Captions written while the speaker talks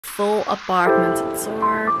full apartment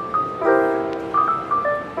tour.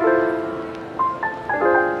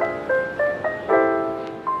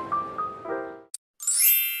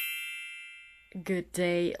 Good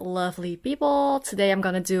day, lovely people. Today I'm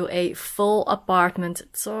gonna do a full apartment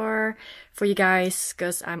tour for you guys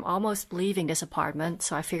because I'm almost leaving this apartment.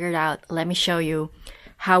 So I figured out, let me show you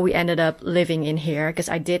how we ended up living in here because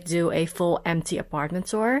I did do a full empty apartment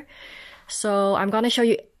tour. So I'm gonna show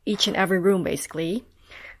you each and every room basically.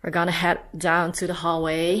 We're gonna head down to the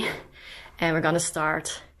hallway and we're gonna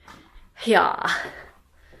start here.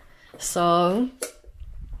 So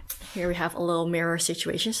here we have a little mirror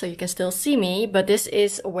situation so you can still see me, but this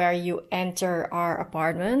is where you enter our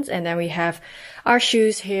apartment. And then we have our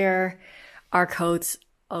shoes here, our coats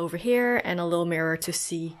over here, and a little mirror to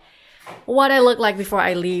see what I look like before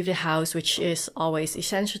I leave the house, which is always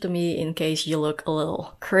essential to me in case you look a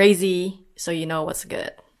little crazy, so you know what's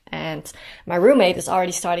good. And my roommate is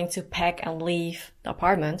already starting to pack and leave the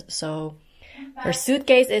apartment, so her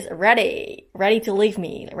suitcase is ready to leave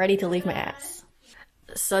me, ready to leave my ass.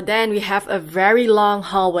 So then we have a very long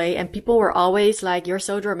hallway and people were always like, you're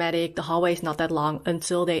so dramatic, the hallway is not that long,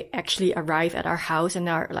 until they actually arrive at our house and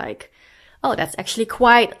are like, oh, that's actually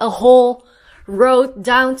quite a whole road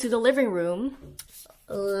down to the living room.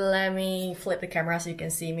 Let me flip the camera so you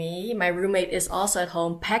can see me. My roommate is also at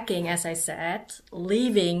home packing, as I said,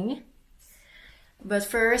 leaving. But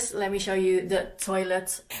first, let me show you the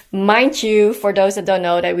toilet. Mind you, for those that don't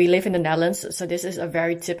know, that we live in the Netherlands, so this is a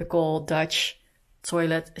very typical Dutch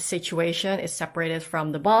toilet situation. Is separated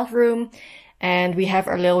from the bathroom, and we have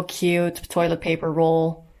our little cute toilet paper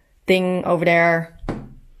roll thing over there.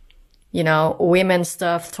 You know, women's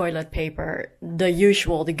stuff, toilet paper, the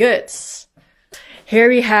usual, the goods. Here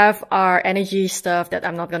we have our energy stuff that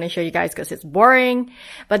I'm not going to show you guys because it's boring.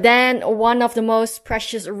 But then one of the most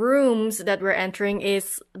precious rooms that we're entering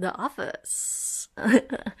is the office.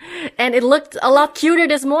 And it looked a lot cuter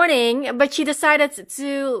this morning, but she decided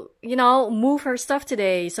to, you know, move her stuff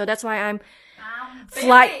today. So that's why I'm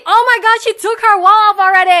flying. Oh my god, she took her wall off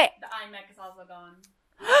already! The iMac is also gone.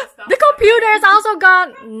 The computer is also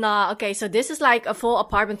gone! Nah, okay, so this is like a full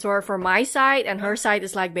apartment tour for my side, and her side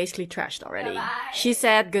is like basically trashed already. Bye-bye. She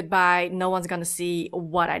said goodbye, no one's gonna see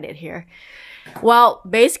what I did here. Well,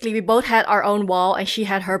 basically we both had our own wall and she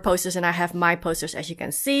had her posters and I have my posters, as you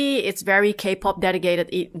can see. It's very K-pop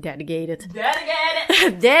dedicated. Dedicated.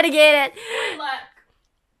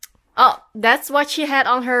 Oh, that's what she had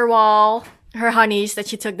on her wall. Her honeys that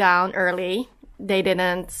she took down early. They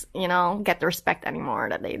didn't, you know, get the respect anymore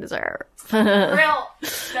that they deserve. Real.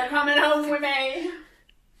 They're coming home with me.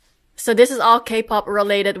 So this is all K-pop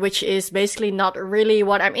related, which is basically not really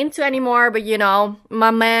what I'm into anymore. But you know, my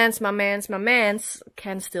mans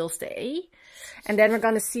can still stay. And then we're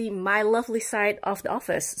gonna see my lovely side of the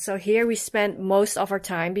office. So here we spend most of our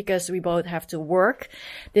time because we both have to work.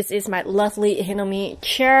 This is my lovely Hinomi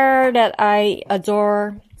chair that I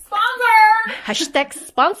adore. Sponsored! Hashtag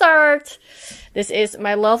sponsored! This is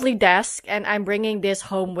my lovely desk and I'm bringing this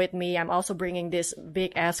home with me. I'm also bringing this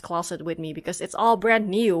big ass closet with me because it's all brand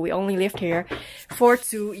new. We only lived here for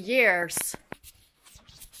 2 years.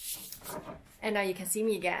 And now you can see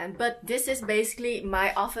me again. But this is basically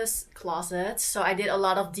my office closet. So I did a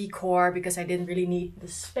lot of decor because I didn't really need the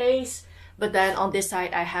space. But then on this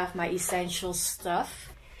side I have my essential stuff.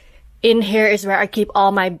 In here is where I keep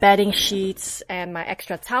all my bedding sheets and my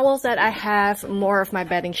extra towels that I have. More of my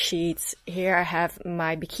bedding sheets. Here I have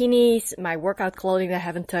my bikinis, my workout clothing that I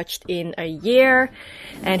haven't touched in a year.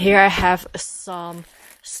 And here I have some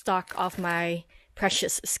stock of my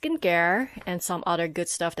precious skincare and some other good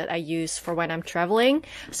stuff that I use for when I'm traveling.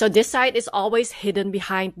 So this side is always hidden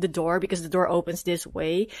behind the door because the door opens this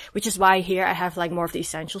way, which is why here I have like more of the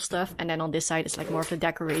essential stuff. And then on this side is like more of the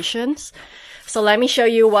decorations. So let me show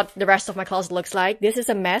you what the rest of my closet looks like. This is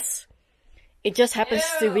a mess. It just happens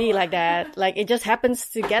to be like that. Like it just happens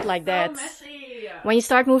to get like that. Messy. When you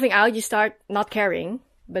start moving out, you start not caring,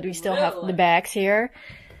 but we still have the bags here.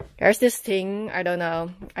 There's this thing, I don't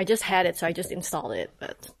know. I just had it, so I just installed it,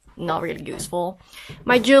 but not really useful.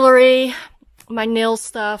 My jewelry, my nail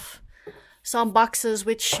stuff, some boxes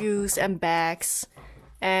with shoes and bags.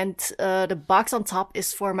 And the box on top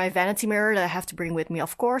is for my vanity mirror that I have to bring with me,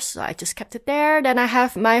 of course. So I just kept it there. Then I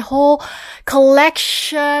have my whole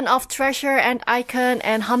collection of Treasure and Icon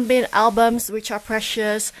and Hanbin albums, which are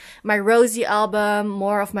precious. My Rosie album,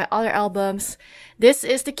 more of my other albums. This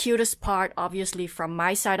is the cutest part, obviously, from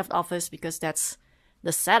my side of the office because that's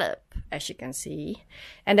the setup, as you can see.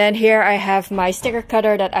 And then here I have my sticker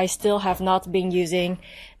cutter that I still have not been using.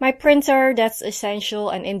 My printer, that's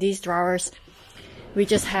essential. And in these drawers, we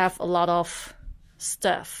just have a lot of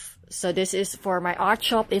stuff. So this is for my art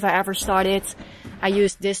shop. If I ever start it, I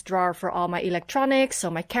use this drawer for all my electronics, so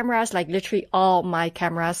my cameras, like literally all my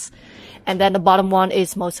cameras. And then the bottom one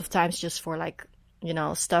is most of the times just for like, you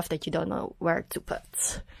know, stuff that you don't know where to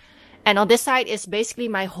put. And on this side is basically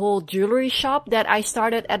my whole jewelry shop that I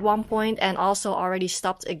started at one point and also already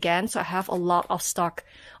stopped again. So I have a lot of stock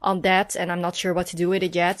on that and I'm not sure what to do with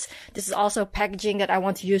it yet. This is also packaging that I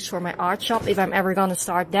want to use for my art shop if I'm ever gonna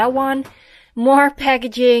start that one. More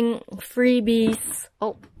packaging, freebies.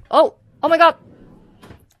 Oh my god!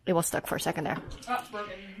 It was stuck for a second there. Oh,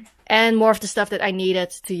 broken. And more of the stuff that I needed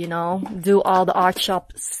to, you know, do all the art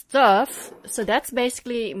shop stuff. So that's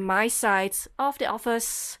basically my side of the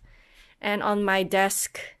office. And on my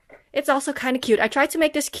desk, it's also kind of cute. I tried to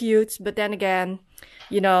make this cute, but then again,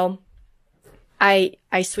 you know, I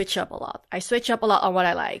switch up a lot. I switch up a lot on what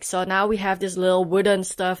I like. So now we have this little wooden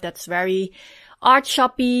stuff that's very art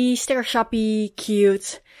shoppy, sticker shoppy,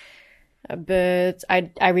 cute. But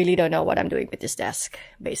I really don't know what I'm doing with this desk,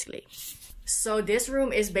 basically. So this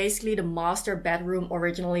room is basically the master bedroom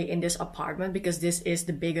originally in this apartment because this is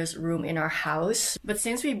the biggest room in our house. But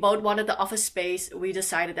since we both wanted the office space, we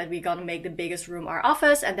decided that we're gonna make the biggest room our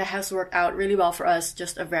office, and that has worked out really well for us.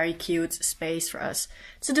 Just a very cute space for us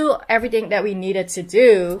to do everything that we needed to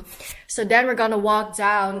do. So then we're gonna walk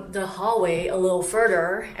down the hallway a little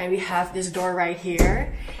further, and we have this door right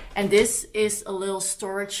here. And this is a little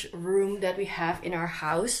storage room that we have in our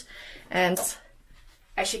house. And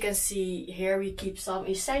as you can see here, we keep some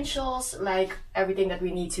essentials, like everything that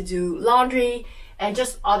we need to do laundry, and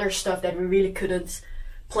just other stuff that we really couldn't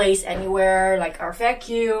place anywhere, like our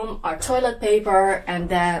vacuum, our toilet paper. And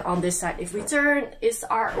then on this side, if we turn, is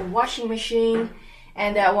our washing machine,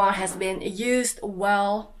 and that one has been used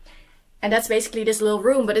well. And that's basically this little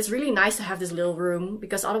room, but it's really nice to have this little room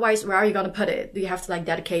because otherwise, where are you gonna put it? Do you have to like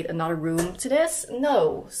dedicate another room to this?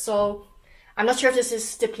 No. So I'm not sure if this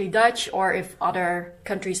is typically Dutch or if other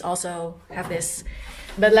countries also have this.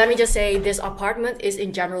 But let me just say, this apartment is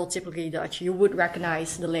in general typically Dutch. You would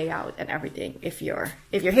recognize the layout and everything if you're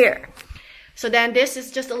here. So then this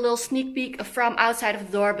is just a little sneak peek from outside of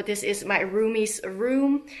the door, but this is my roomie's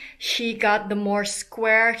room. She got the more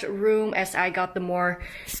squared room as I got the more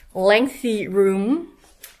lengthy room.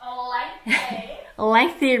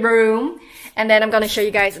 Lengthy room. And then I'm gonna show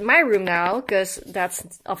you guys my room now, because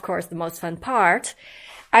that's of course the most fun part.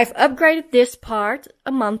 I've upgraded this part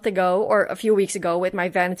a month ago or a few weeks ago with my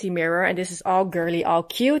vanity mirror, and this is all girly, all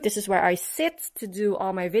cute. This is where I sit to do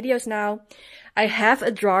all my videos now. I have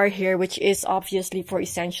a drawer here, which is obviously for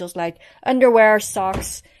essentials like underwear,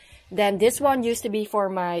 socks. Then this one used to be for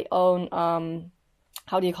my own,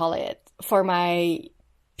 how do you call it? For my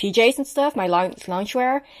PJs and stuff, my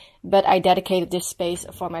loungewear. But I dedicated this space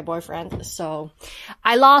for my boyfriend. So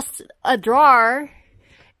I lost a drawer.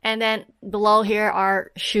 And then below here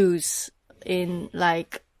are shoes in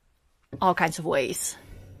like all kinds of ways.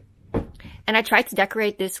 And I tried to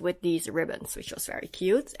decorate this with these ribbons, which was very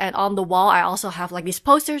cute. And on the wall, I also have like these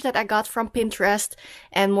posters that I got from Pinterest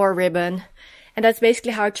and more ribbon. And that's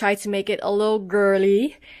basically how I tried to make it a little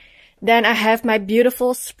girly. Then I have my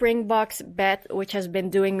beautiful Springbox bed, which has been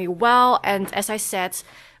doing me well. And as I said,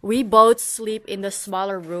 we both sleep in the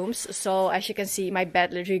smaller rooms. So as you can see, my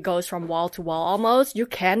bed literally goes from wall to wall almost. You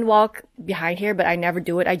can walk behind here, but I never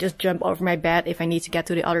do it. I just jump over my bed if I need to get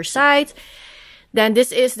to the other side. Then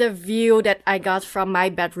this is the view that I got from my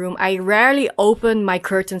bedroom. I rarely open my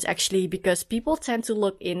curtains actually because people tend to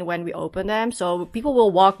look in when we open them. So people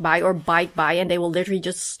will walk by or bike by and they will literally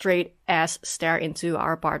just straight ass stare into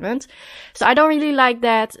our apartment. So I don't really like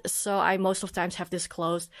that. So I most of the times have this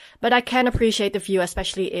closed, but I can appreciate the view,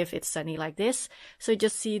 especially if it's sunny like this. So you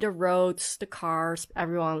just see the roads, the cars,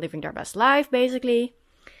 everyone living their best life basically.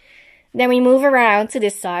 Then we move around to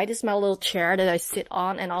this side. This is my little chair that I sit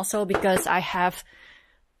on. And also because I have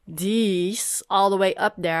these all the way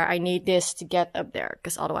up there, I need this to get up there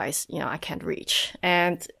because otherwise, you know, I can't reach.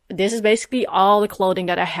 And this is basically all the clothing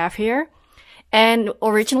that I have here. And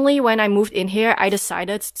originally when I moved in here, I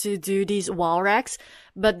decided to do these wall racks.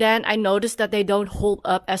 But then I noticed that they don't hold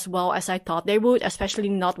up as well as I thought they would, especially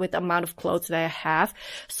not with the amount of clothes that I have.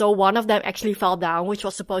 So one of them actually fell down, which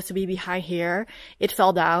was supposed to be behind here. It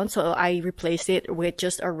fell down, so I replaced it with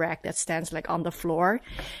just a rack that stands like on the floor.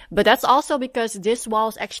 But that's also because this wall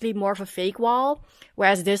is actually more of a fake wall,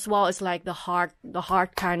 whereas this wall is like the hard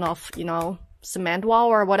kind of, you know, cement wall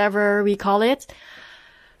or whatever we call it.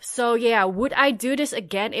 So yeah, would I do this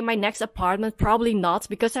again in my next apartment? Probably not,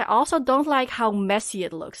 because I also don't like how messy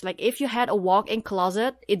it looks. Like if you had a walk-in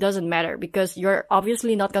closet, it doesn't matter because you're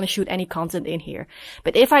obviously not gonna shoot any content in here.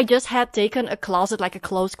 But if I just had taken a closet, like a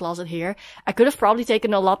closed closet here, I could have probably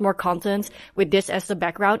taken a lot more content with this as the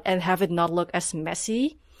background and have it not look as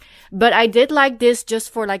messy. But I did like this just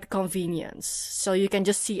for like convenience. So you can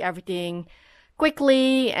just see everything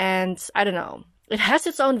quickly, and I don't know. It has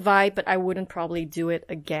its own vibe, but I wouldn't probably do it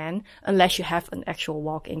again unless you have an actual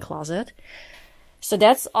walk-in closet. So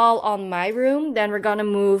that's all on my room. Then we're gonna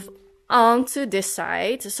move on to this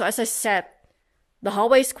side. So as I said, the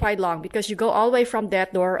hallway is quite long because you go all the way from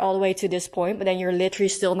that door all the way to this point, but then you're literally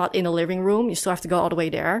still not in the living room. You still have to go all the way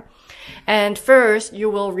there. And first you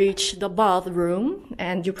will reach the bathroom,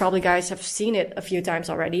 and you probably guys have seen it a few times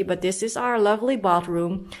already, but this is our lovely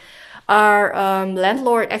bathroom. Our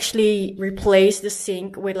landlord actually replaced the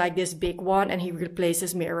sink with like this big one, and he replaced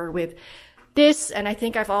his mirror with this. And I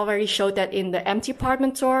think I've already showed that in the empty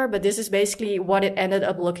apartment tour, but this is basically what it ended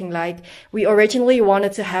up looking like. We originally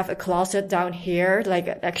wanted to have a closet down here, like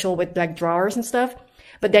actual with like drawers and stuff.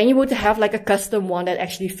 But then you would have like a custom one that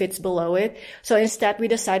actually fits below it. So instead we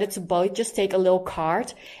decided to both just take a little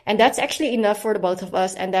cart, and that's actually enough for the both of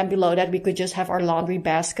us. And then below that we could just have our laundry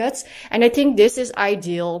baskets. And I think this is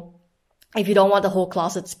ideal if you don't want the whole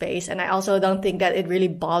closet space. And I also don't think that it really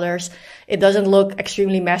bothers. It doesn't look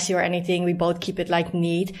extremely messy or anything. We both keep it like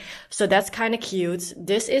neat. So that's kind of cute.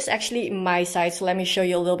 This is actually my side. So let me show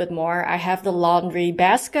you a little bit more. I have the laundry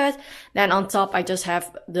basket. Then on top, I just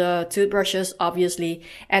have the toothbrushes, obviously.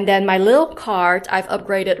 And then my little cart, I've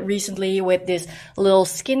upgraded recently with this little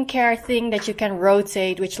skincare thing that you can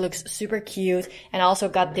rotate, which looks super cute. And I also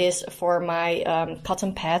got this for my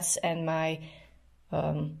cotton pads and my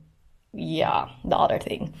yeah, the other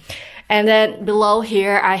thing. And then below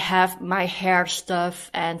here, I have my hair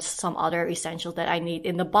stuff and some other essentials that I need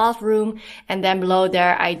in the bathroom. And then below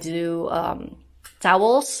there, I do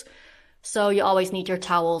towels. So you always need your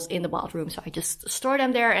towels in the bathroom. So I just store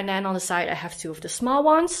them there. And then on the side, I have 2 of the small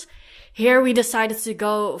ones. Here we decided to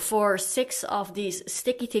go for 6 of these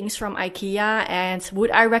sticky things from IKEA. And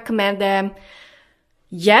would I recommend them?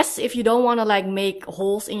 Yes, if you don't want to like make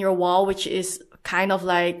holes in your wall, which is kind of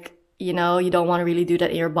like, you know, you don't want to really do that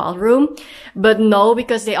in your bathroom. But no,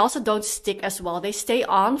 because they also don't stick as well. They stay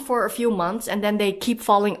on for a few months and then they keep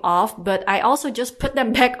falling off. But I also just put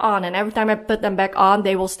them back on, and every time I put them back on,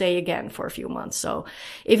 they will stay again for a few months. So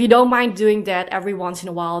if you don't mind doing that every once in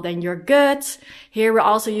a while, then you're good. Here we're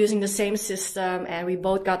also using the same system, and we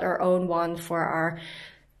both got our own one for our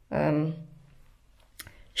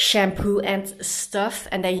shampoo and stuff.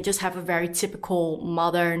 And then you just have a very typical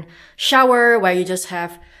modern shower where you just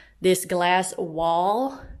have this glass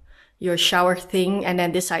wall, your shower thing, and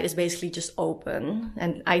then this side is basically just open.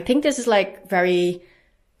 And I think this is like very,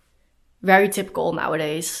 very typical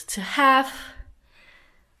nowadays to have.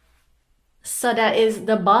 So that is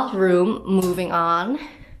the bathroom. Moving on.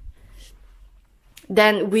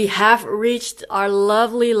 Then we have reached our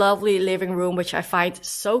lovely, lovely living room, which I find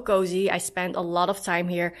so cozy. I spend a lot of time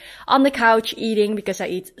here on the couch eating because I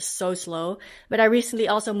eat so slow. But I recently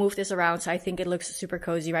also moved this around, so I think it looks super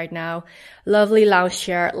cozy right now. Lovely lounge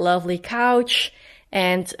chair, lovely couch,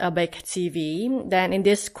 and a big TV. Then in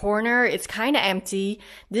this corner, it's kind of empty.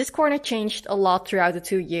 This corner changed a lot throughout the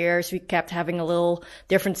 2 years. We kept having a little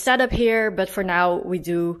different setup here, but for now we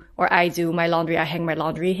do, or I do my laundry. I hang my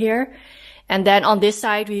laundry here. And then on this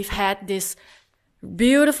side, we've had this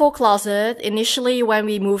beautiful closet. Initially, when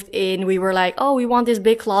we moved in, we were like, oh, we want this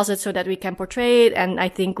big closet so that we can portray it. And I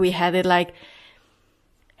think we had it like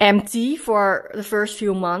empty for the first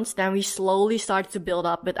few months. Then we slowly started to build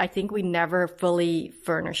up, but I think we never fully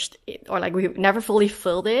furnished it, or like we never fully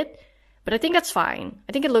filled it. But I think that's fine.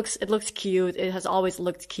 I think it looks cute. It has always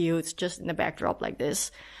looked cute, just in the backdrop like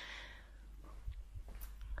this.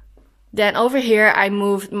 Then over here, I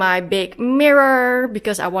moved my big mirror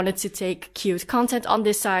because I wanted to take cute content on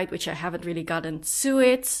this side, which I haven't really gotten to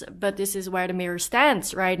it. But this is where the mirror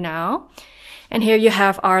stands right now. And here you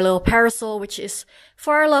have our little parasol, which is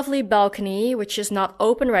for our lovely balcony, which is not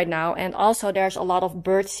open right now. And also there's a lot of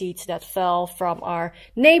bird seeds that fell from our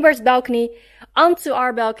neighbor's balcony onto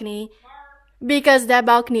our balcony, because that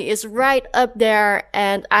balcony is right up there,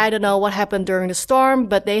 and I don't know what happened during the storm,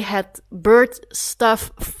 but they had bird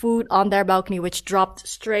stuff food on their balcony, which dropped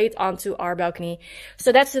straight onto our balcony.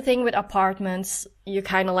 So that's the thing with apartments. You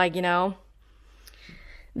kind of like, you know,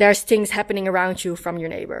 there's things happening around you from your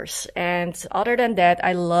neighbors. And other than that,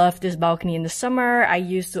 I love this balcony in the summer. I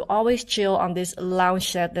used to always chill on this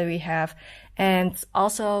lounge set that we have. And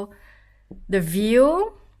also the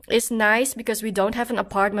view is nice because we don't have an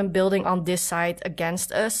apartment building on this side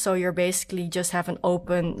against us. So you're basically just have an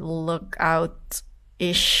open lookout-ish,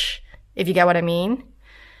 if you get what I mean.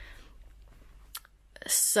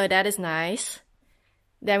 So that is nice.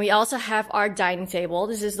 Then we also have our dining table.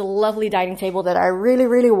 This is the lovely dining table that I really,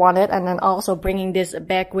 really wanted. And then also bringing this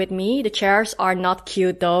back with me. The chairs are not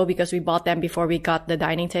cute though, because we bought them before we got the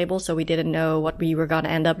dining table. So we didn't know what we were going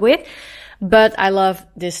to end up with. But I love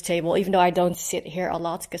this table, even though I don't sit here a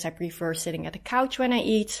lot because I prefer sitting at the couch when I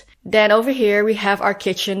eat. Then over here we have our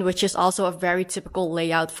kitchen, which is also a very typical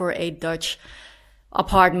layout for a Dutch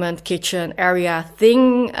apartment kitchen area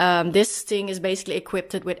thing. This thing is basically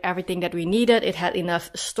equipped with everything that we needed. It had enough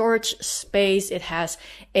storage space. It has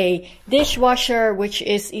a dishwasher, which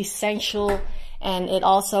is essential. And it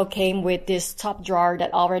also came with this top drawer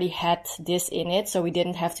that already had this in it. So we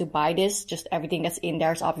didn't have to buy this. Just everything that's in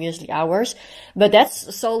there is obviously ours. But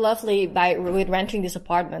that's so lovely with renting this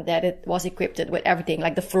apartment that it was equipped with everything.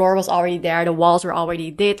 Like the floor was already there. The walls were already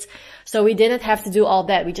did. So we didn't have to do all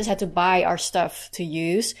that. We just had to buy our stuff to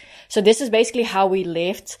use. So this is basically how we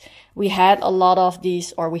lived. We had a lot of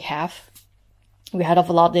these, or we had a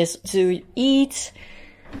lot of this to eat.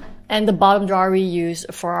 And the bottom drawer we use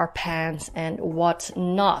for our pants and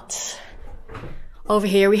whatnot. Over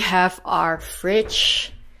here we have our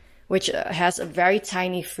fridge, which has a very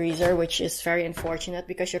tiny freezer, which is very unfortunate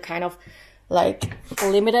because you're kind of like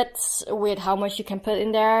limited with how much you can put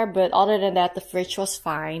in there. But other than that, the fridge was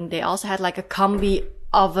fine. They also had like a combi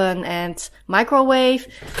oven and microwave,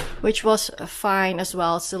 which was fine as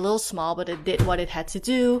well. It's a little small, but it did what it had to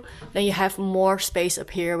do. Then you have more space up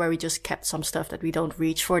here where we just kept some stuff that we don't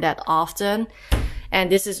reach for that often.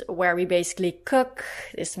 And this is where we basically cook.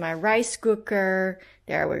 This is my rice cooker.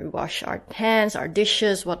 There where we wash our hands, our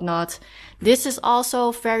dishes, whatnot. This is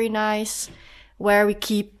also very nice, where we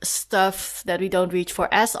keep stuff that we don't reach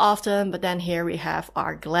for as often. But then here we have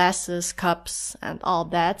our glasses, cups, and all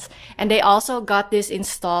that. And they also got this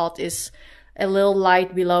installed, is a little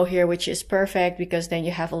light below here, which is perfect because then you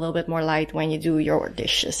have a little bit more light when you do your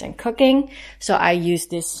dishes and cooking. So I use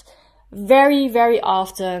this very, very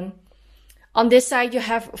often. On this side, you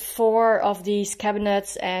have 4 of these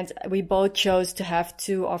cabinets and we both chose to have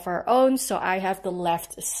 2 of our own. So I have the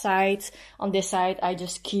left side. On this side, I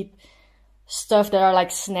just keep stuff that are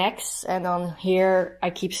like snacks, and on here I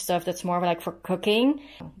keep stuff that's more like for cooking.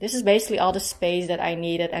 This is basically all the space that I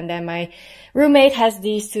needed. And then my roommate has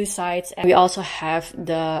these 2 sides, and we also have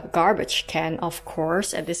the garbage can, of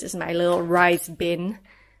course, and this is my little rice bin.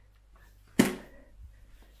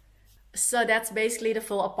 So that's basically the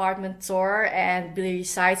full apartment tour, and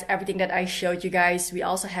besides everything that I showed you guys, we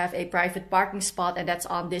also have a private parking spot, and that's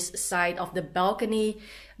on this side of the balcony.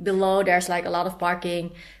 Below there's like a lot of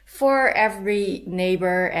parking for every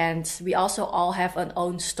neighbor, and we also all have an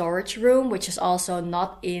own storage room, which is also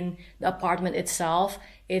not in the apartment itself.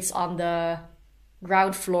 It's on the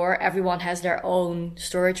ground floor. Everyone has their own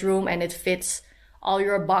storage room, and it fits all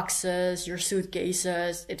your boxes, your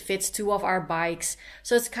suitcases. It fits 2 of our bikes.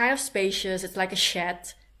 So it's kind of spacious. It's like a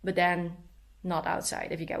shed, but then not outside,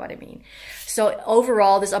 if you get what I mean. So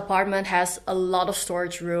overall, this apartment has a lot of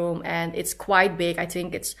storage room and it's quite big. I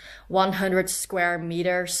think it's 100 square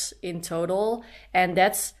meters in total. And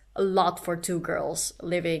that's a lot for 2 girls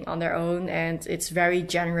living on their own, and it's very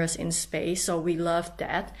generous in space, so we love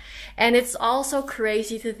that. And it's also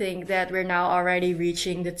crazy to think that we're now already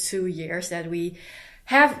reaching the 2 years that we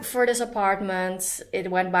have for this apartment.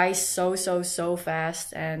 It went by so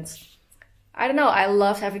fast, and I don't know, I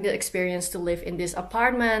loved having the experience to live in this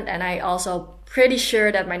apartment. And I also pretty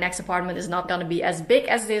sure that my next apartment is not gonna be as big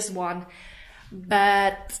as this one,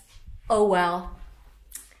 but oh well.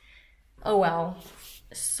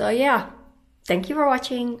 So yeah, thank you for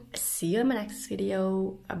watching. See you in my next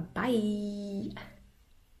video. Bye.